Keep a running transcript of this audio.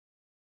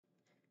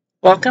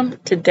Welcome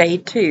to day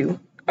 2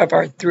 of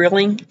our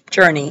thrilling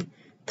journey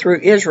through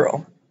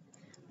Israel.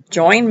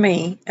 Join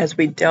me as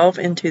we delve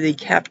into the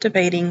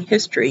captivating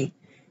history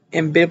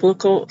and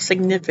biblical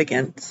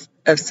significance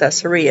of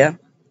Caesarea,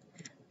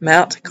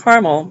 Mount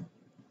Carmel,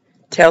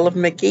 Tel of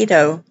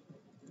Megiddo,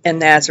 and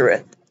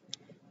Nazareth,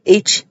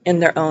 each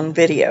in their own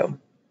video.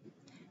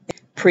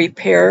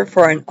 Prepare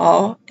for an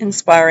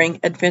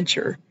awe-inspiring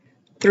adventure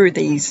through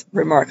these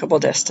remarkable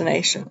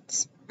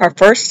destinations. Our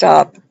first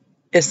stop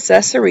is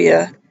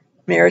Caesarea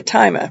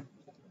Maritima,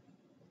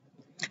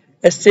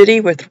 a city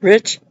with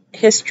rich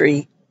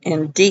history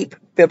and deep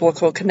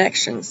biblical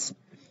connections.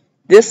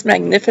 This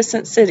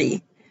magnificent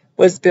city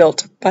was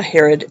built by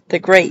Herod the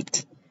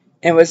Great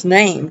and was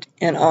named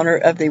in honor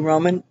of the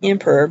Roman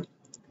Emperor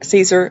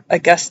Caesar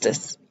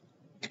Augustus.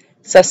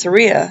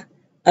 Caesarea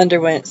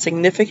underwent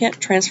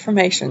significant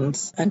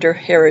transformations under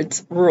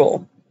Herod's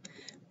rule,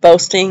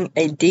 boasting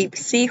a deep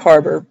sea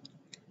harbor,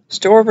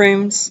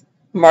 storerooms,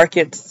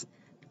 markets,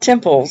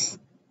 temples,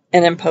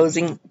 and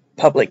imposing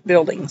public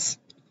buildings.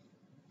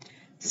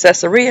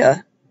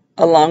 Caesarea,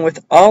 along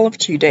with all of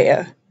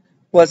Judea,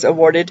 was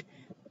awarded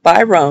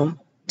by Rome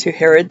to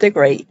Herod the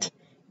Great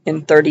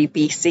in 30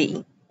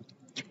 BC.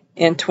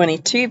 In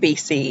 22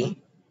 BC,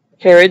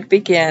 Herod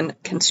began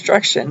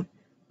construction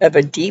of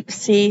a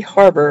deep-sea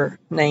harbor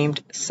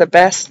named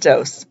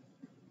Sebastos.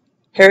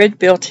 Herod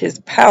built his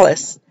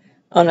palace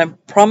on a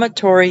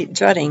promontory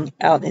jutting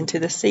out into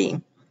the sea,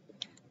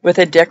 with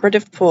a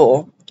decorative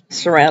pool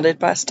surrounded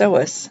by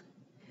stoas.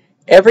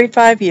 Every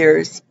 5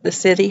 years, the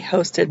city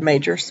hosted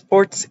major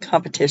sports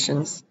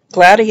competitions,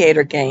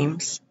 gladiator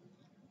games,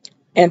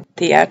 and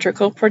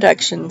theatrical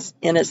productions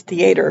in its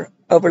theater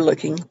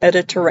overlooking the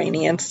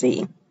Mediterranean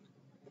Sea.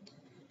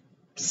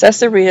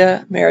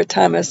 Caesarea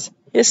Maritima's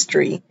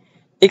history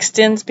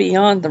extends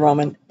beyond the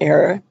Roman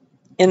era.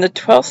 In the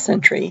 12th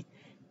century,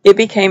 it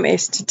became a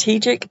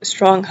strategic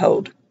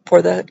stronghold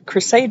for the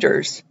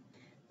Crusaders.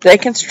 They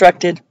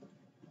constructed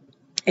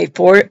a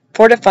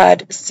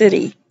fortified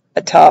city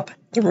atop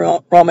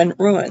the Roman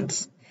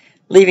ruins,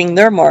 leaving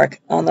their mark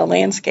on the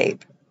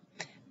landscape.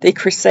 The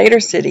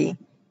Crusader city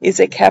is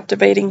a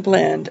captivating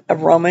blend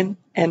of Roman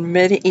and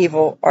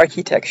medieval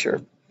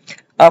architecture,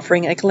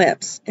 offering a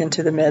glimpse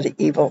into the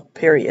medieval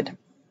period.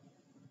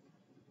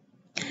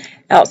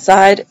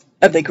 Outside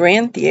of the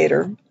Grand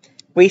Theater,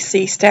 we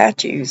see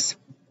statues,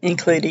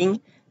 including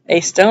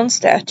a stone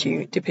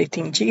statue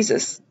depicting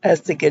Jesus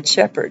as the Good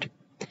Shepherd.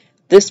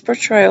 This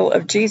portrayal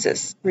of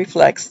Jesus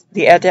reflects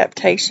the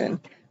adaptation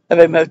of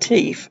a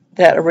motif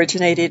that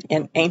originated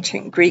in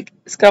ancient Greek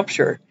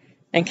sculpture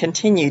and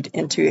continued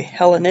into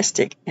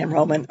Hellenistic and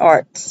Roman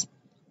arts.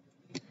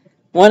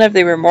 One of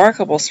the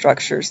remarkable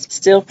structures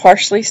still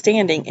partially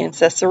standing in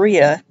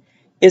Caesarea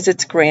is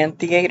its Grand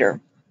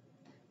Theater,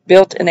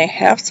 built in a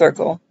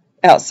half-circle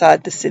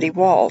outside the city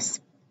walls.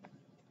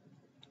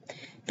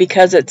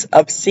 Because its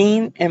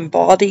obscene and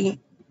bawdy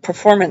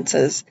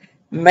performances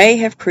may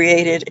have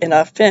created an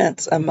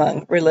offense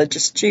among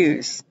religious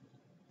Jews.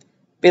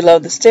 Below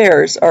the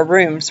stairs are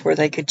rooms where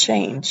they could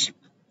change.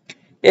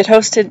 It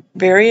hosted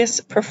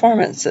various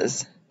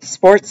performances,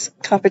 sports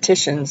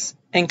competitions,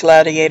 and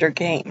gladiator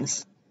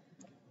games.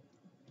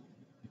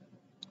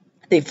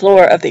 The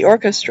floor of the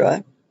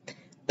orchestra,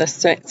 the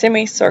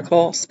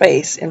semicircle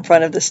space in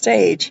front of the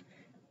stage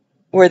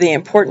where the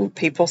important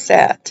people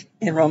sat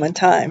in Roman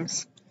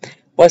times,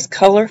 was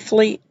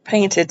colorfully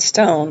painted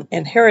stone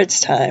in Herod's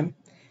time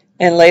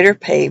and later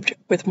paved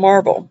with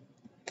marble.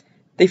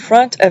 The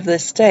front of the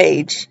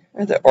stage,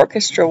 or the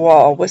orchestra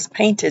wall, was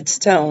painted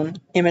stone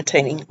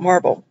imitating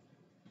marble.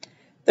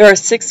 There are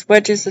 6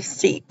 wedges of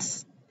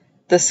seats.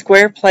 The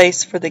square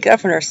place for the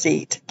governor's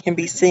seat can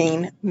be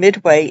seen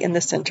midway in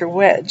the center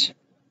wedge.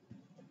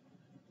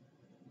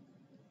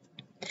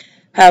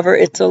 However,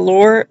 its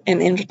allure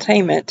and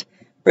entertainment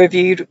were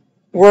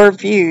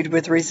viewed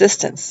with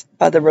resistance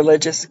by the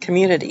religious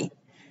community,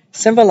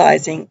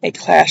 symbolizing a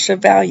clash of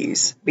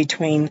values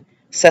between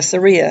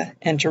Caesarea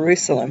and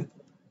Jerusalem.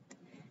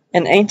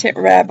 An ancient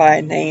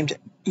rabbi named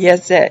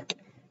Yezek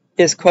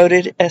is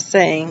quoted as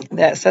saying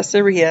that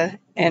Caesarea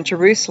and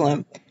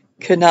Jerusalem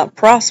could not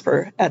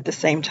prosper at the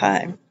same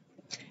time.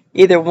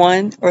 Either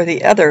one or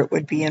the other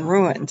would be in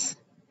ruins.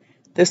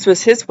 This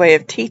was his way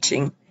of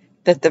teaching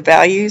that the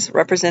values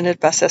represented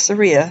by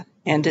Caesarea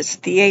and its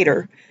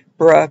theater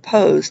were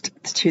opposed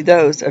to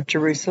those of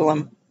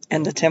Jerusalem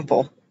and the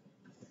temple.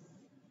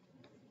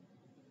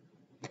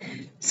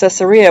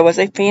 Caesarea was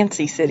a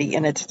fancy city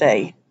in its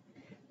day.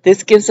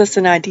 This gives us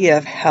an idea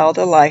of how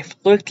the life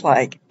looked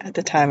like at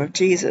the time of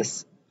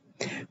Jesus.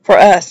 For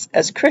us,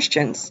 as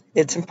Christians,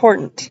 it's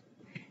important.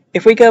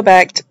 If we go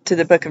back to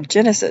the book of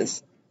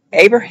Genesis,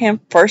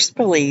 Abraham first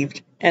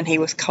believed and he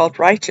was called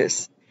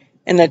righteous,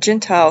 and the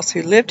Gentiles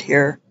who lived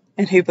here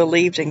and who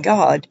believed in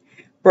God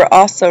were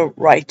also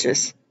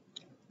righteous.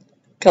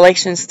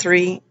 Galatians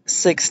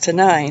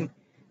 3:6-9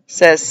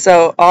 says,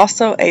 "So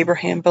also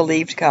Abraham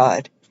believed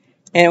God,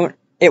 and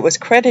it was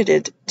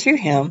credited to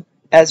him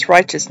as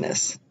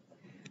righteousness."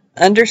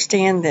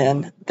 Understand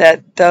then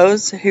that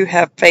those who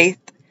have faith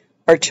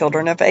or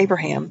children of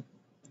Abraham.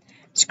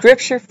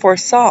 Scripture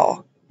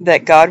foresaw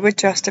that God would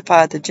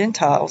justify the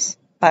Gentiles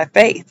by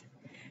faith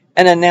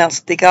and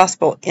announced the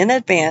gospel in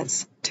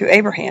advance to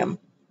Abraham.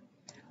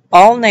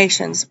 All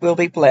nations will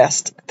be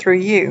blessed through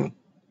you.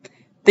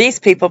 These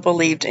people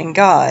believed in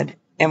God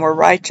and were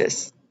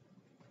righteous.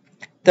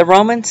 The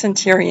Roman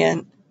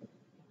centurion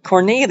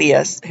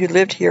Cornelius, who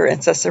lived here in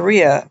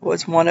Caesarea,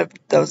 was one of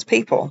those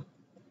people.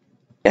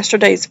 In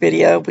yesterday's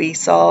video, we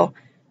saw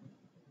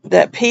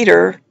that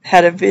Peter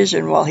had a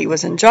vision while he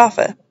was in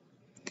Jaffa,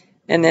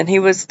 and then he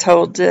was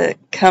told to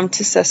come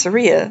to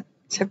Caesarea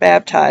to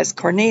baptize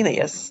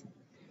Cornelius.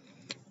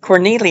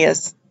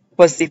 Cornelius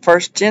was the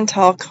first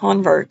Gentile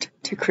convert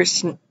to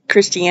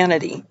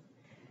Christianity.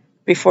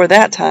 Before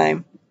that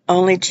time,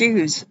 only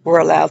Jews were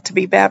allowed to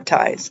be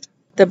baptized.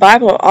 The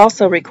Bible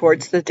also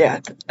records the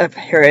death of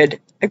Herod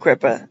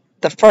Agrippa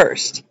I,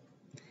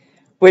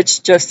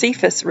 which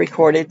Josephus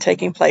recorded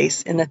taking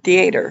place in the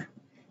theater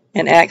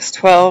in Acts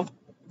 12,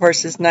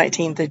 verses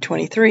 19 through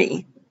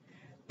 23.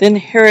 Then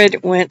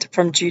Herod went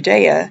from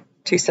Judea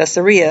to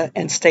Caesarea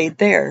and stayed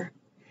there.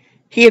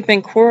 He had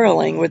been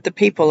quarreling with the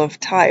people of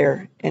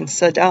Tyre and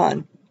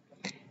Sidon,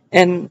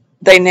 and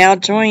they now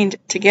joined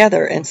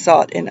together and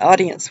sought an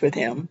audience with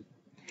him.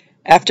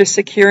 After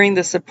securing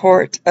the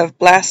support of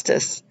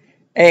Blastus,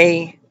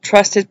 a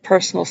trusted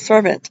personal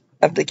servant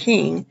of the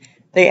king,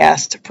 they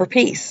asked for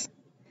peace,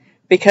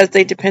 because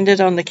they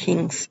depended on the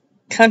king's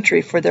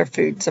country for their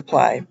food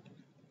supply.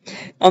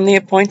 On the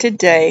appointed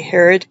day,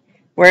 Herod,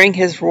 wearing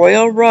his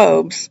royal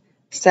robes,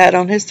 sat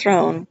on his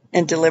throne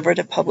and delivered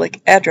a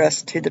public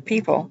address to the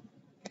people.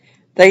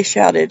 They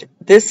shouted,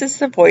 "This is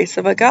the voice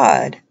of a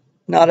God,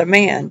 not a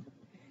man."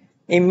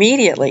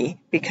 Immediately,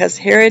 because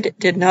Herod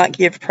did not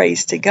give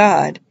praise to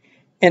God,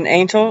 an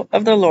angel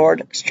of the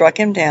Lord struck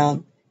him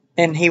down,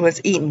 and he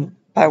was eaten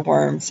by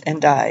worms and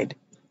died.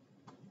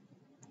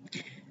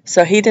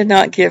 So he did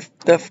not give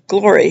the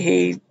glory.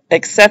 He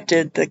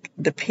accepted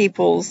the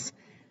people's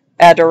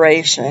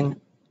adoration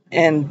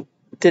and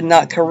did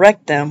not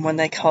correct them when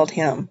they called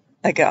him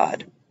a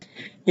god.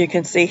 You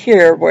can see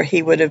here where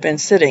he would have been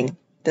sitting.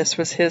 This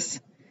was his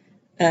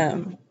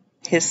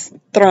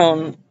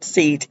throne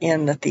seat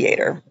in the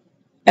theater.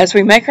 As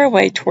we make our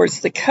way towards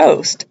the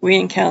coast, we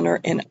encounter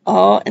an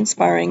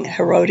awe-inspiring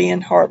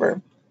Herodian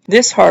harbor.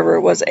 This harbor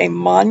was a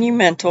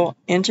monumental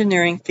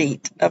engineering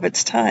feat of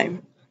its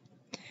time.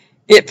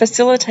 It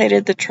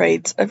facilitated the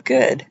trades of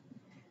goods,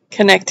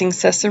 connecting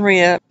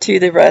Caesarea to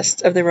the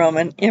rest of the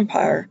Roman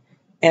Empire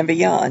and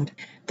beyond.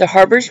 The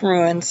harbor's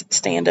ruins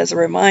stand as a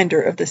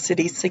reminder of the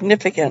city's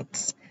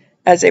significance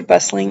as a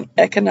bustling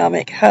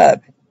economic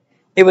hub.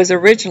 It was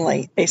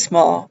originally a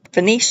small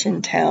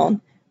Phoenician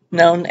town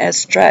known as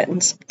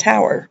Stratton's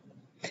Tower,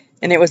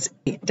 and it was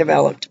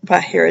developed by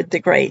Herod the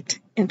Great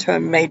into a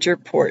major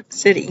port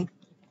city.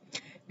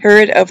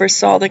 Herod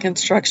oversaw the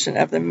construction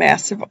of the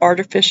massive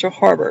artificial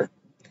harbor,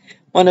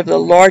 one of the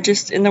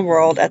largest in the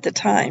world at the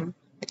time,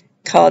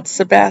 called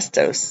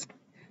Sebastos.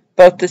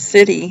 Both the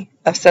city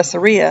of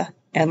Caesarea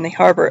and the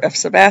harbor of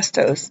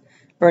Sebastos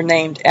were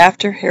named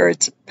after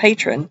Herod's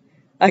patron,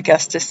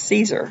 Augustus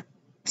Caesar,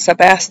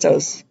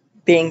 Sebastos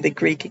being the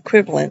Greek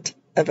equivalent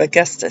of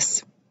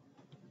Augustus.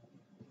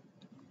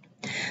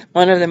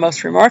 One of the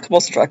most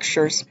remarkable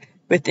structures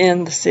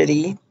within the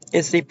city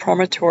is the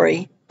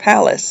Promontory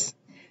Palace.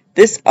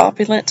 This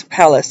opulent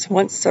palace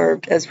once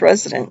served as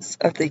residence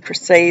of the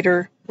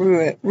Crusader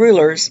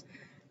rulers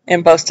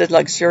and boasted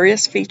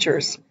luxurious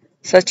features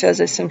such as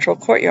a central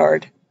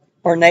courtyard,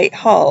 ornate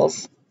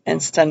halls,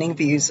 and stunning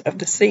views of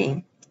the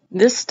sea.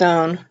 This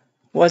stone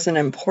was an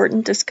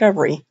important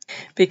discovery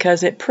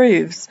because it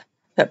proves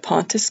that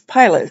Pontius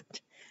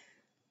Pilate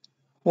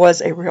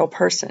was a real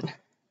person.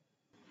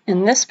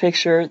 In this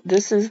picture,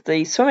 this is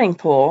the swimming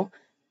pool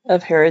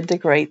of Herod the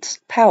Great's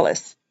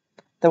palace.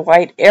 The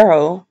white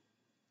arrow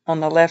on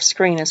the left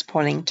screen is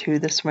pointing to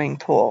the swimming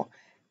pool.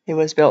 It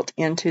was built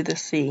into the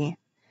sea.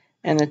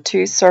 And the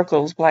two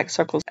circles, black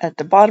circles at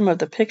the bottom of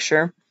the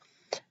picture,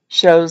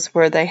 shows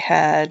where they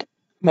had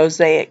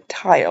mosaic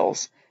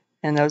tiles,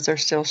 and those are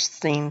still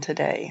seen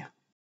today.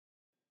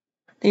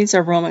 These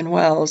are Roman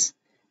wells,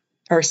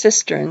 or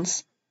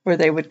cisterns, where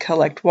they would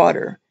collect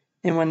water,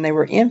 and when they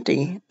were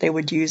empty, they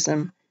would use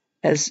them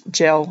as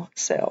jail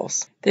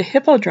cells. The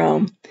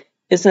Hippodrome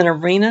is an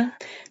arena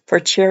for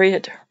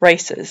chariot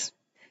races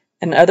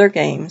and other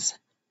games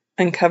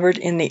uncovered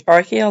in the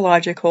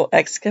archaeological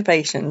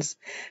excavations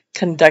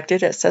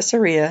conducted at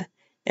Caesarea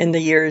in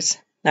the years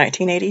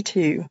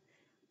 1982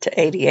 to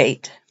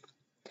 88.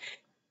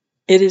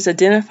 It is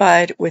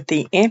identified with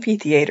the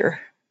amphitheater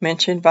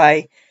mentioned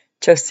by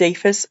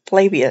Josephus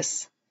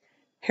Flavius.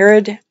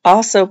 Herod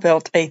also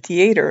built a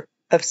theater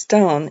of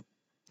stone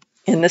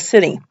in the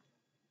city.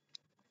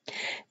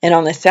 And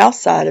on the south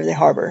side of the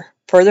harbor,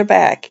 further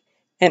back,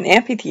 an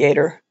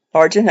amphitheater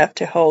large enough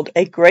to hold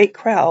a great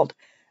crowd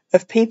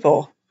of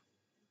people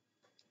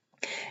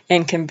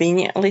and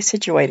conveniently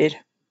situated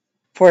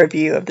for a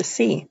view of the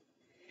sea.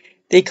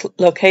 The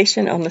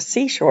location on the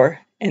seashore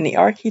and the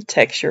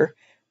architecture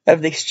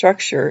of the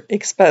structure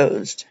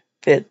exposed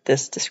fit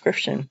this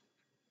description.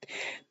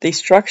 The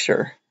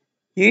structure,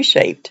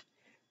 U-shaped,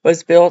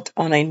 was built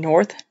on a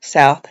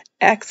north-south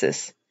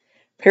axis,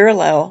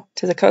 parallel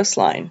to the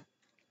coastline.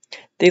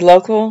 The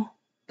local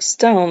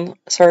stone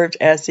served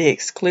as the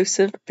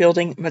exclusive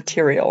building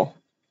material.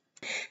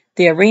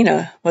 The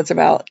arena was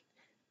about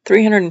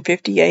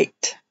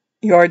 358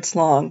 yards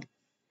long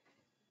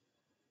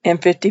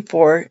and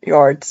 54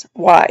 yards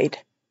wide.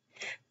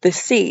 The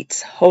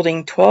seats,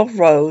 holding 12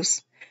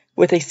 rows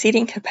with a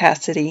seating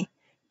capacity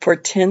for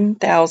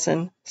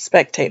 10,000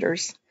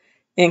 spectators,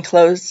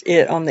 enclosed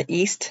it on the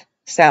east,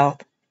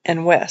 south,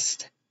 and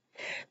west.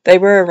 They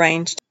were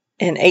arranged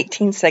in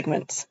 18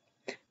 segments,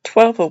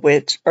 12 of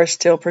which are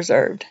still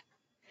preserved.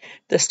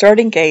 The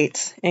starting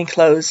gates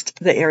enclosed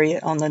the area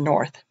on the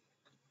north.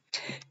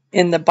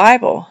 In the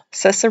Bible,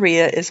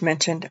 Caesarea is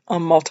mentioned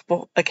on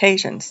multiple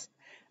occasions.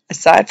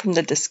 Aside from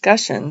the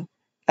discussion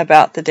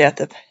about the death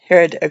of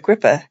Herod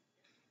Agrippa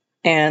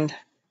and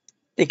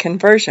the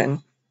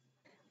conversion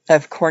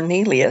of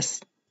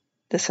Cornelius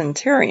the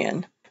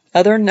centurion,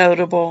 other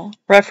notable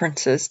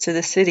references to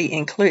the city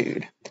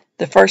include: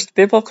 the first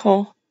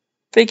biblical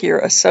figure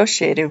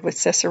associated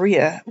with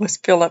Caesarea was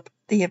Philip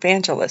the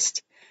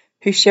evangelist,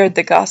 who shared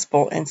the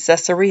gospel in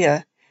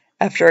Caesarea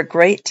after a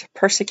great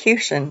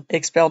persecution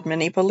expelled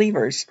many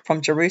believers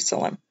from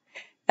Jerusalem.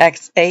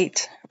 Acts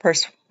 8,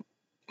 verse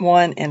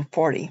 1 and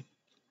 40.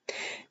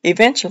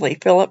 Eventually,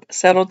 Philip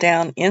settled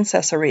down in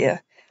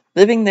Caesarea,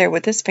 living there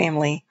with his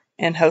family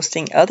and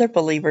hosting other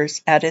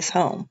believers at his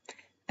home.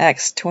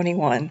 Acts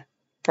 21,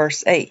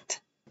 verse 8.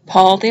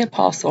 Paul the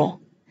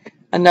Apostle,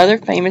 another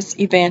famous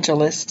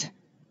evangelist,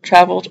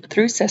 traveled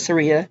through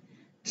Caesarea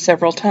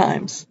several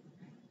times.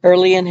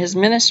 Early in his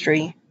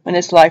ministry, when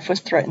his life was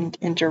threatened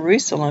in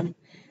Jerusalem,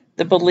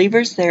 the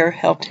believers there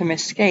helped him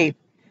escape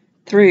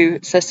through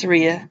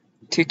Caesarea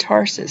to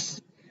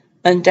Tarsus,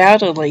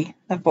 undoubtedly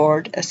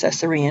aboard a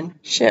Caesarean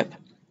ship.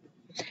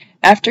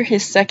 After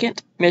his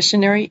second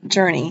missionary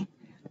journey,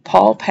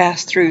 Paul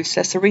passed through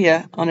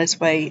Caesarea on his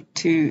way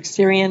to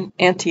Syrian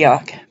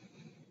Antioch,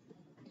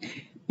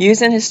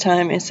 using his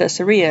time in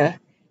Caesarea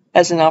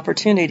as an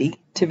opportunity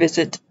to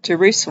visit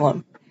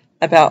Jerusalem,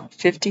 about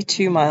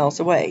 52 miles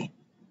away.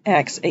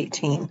 Acts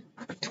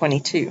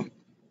 18:22.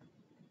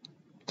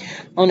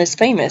 On his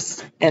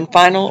famous and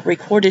final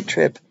recorded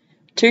trip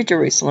to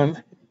Jerusalem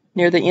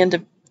near the end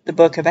of the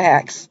book of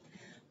Acts,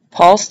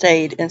 Paul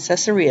stayed in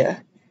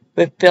Caesarea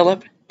with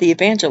Philip the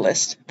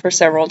evangelist for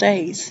several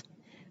days,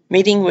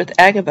 meeting with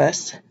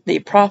Agabus the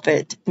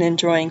prophet and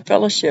enjoying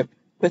fellowship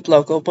with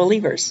local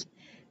believers.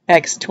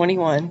 Acts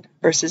 21,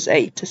 verses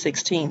 8 to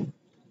 16.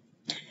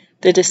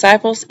 The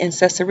disciples in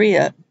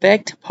Caesarea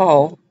begged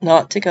Paul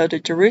not to go to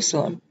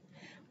Jerusalem,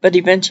 but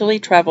eventually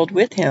traveled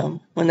with him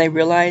when they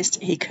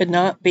realized he could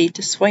not be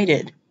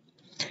dissuaded.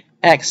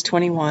 Acts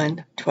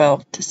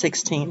 21:12 to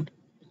 16.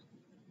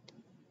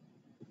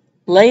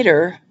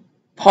 Later,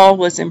 Paul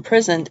was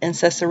imprisoned in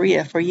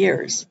Caesarea for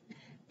years,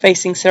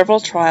 facing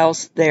several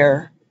trials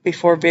there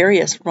before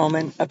various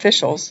Roman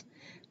officials,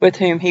 with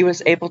whom he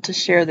was able to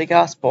share the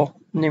gospel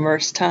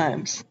numerous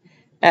times.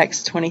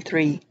 Acts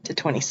 23 to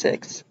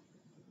 26.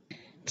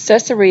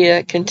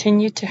 Caesarea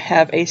continued to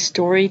have a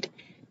storied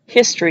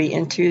history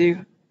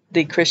into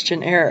the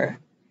Christian era,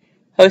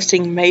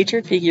 hosting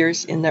major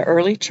figures in the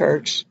early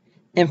church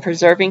and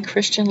preserving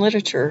Christian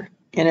literature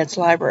in its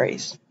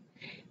libraries.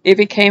 It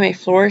became a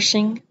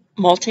flourishing,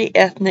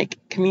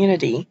 multi-ethnic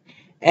community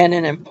and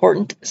an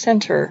important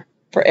center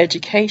for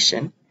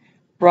education,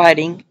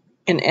 writing,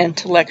 and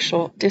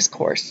intellectual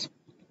discourse.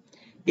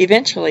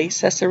 Eventually,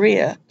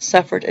 Caesarea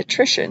suffered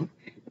attrition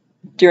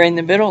during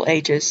the Middle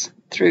Ages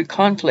through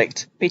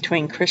conflict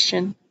between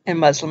Christian and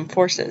Muslim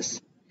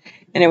forces,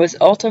 and it was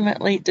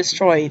ultimately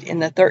destroyed in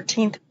the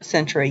 13th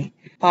century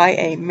by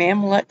a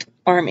Mamluk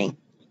army.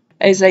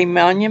 As a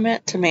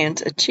monument to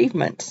man's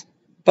achievements,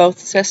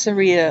 both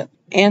Caesarea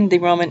and the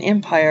Roman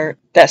Empire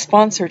that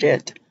sponsored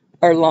it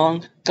are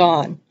long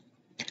gone.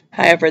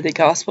 However, the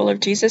gospel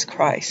of Jesus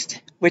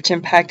Christ, which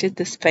impacted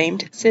this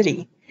famed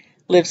city,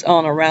 lives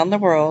on around the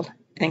world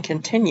and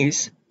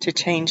continues to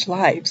change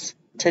lives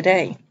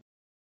today.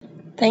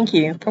 Thank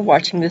you for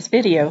watching this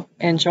video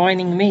and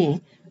joining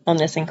me on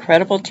this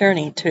incredible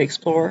journey to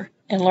explore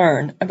and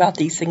learn about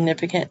these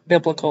significant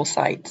biblical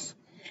sites.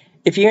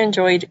 If you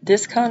enjoyed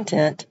this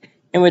content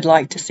and would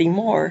like to see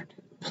more,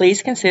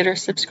 please consider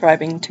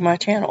subscribing to my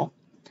channel.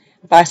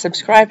 By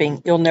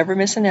subscribing, you'll never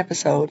miss an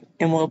episode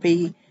and will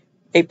be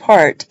a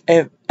part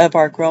of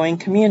our growing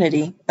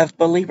community of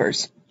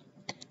believers.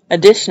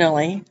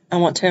 Additionally, I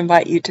want to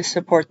invite you to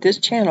support this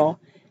channel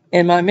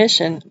and my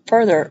mission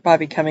further by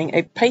becoming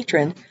a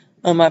patron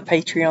on my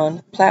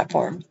Patreon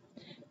platform.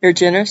 Your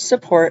generous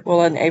support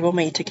will enable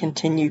me to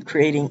continue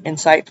creating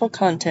insightful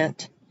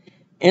content,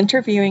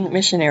 interviewing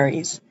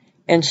missionaries,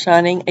 and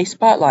shining a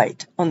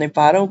spotlight on the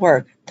vital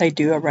work they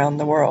do around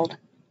the world.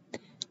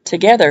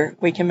 Together,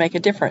 we can make a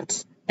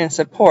difference and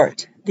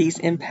support these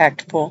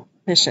impactful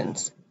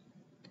missions.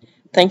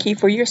 Thank you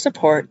for your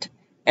support,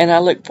 and I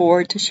look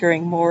forward to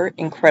sharing more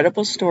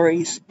incredible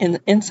stories and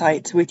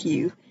insights with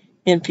you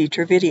in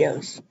future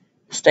videos.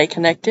 Stay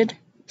connected,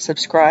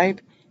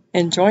 subscribe,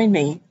 and join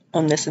me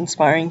on this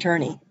inspiring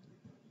journey.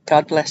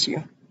 God bless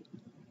you.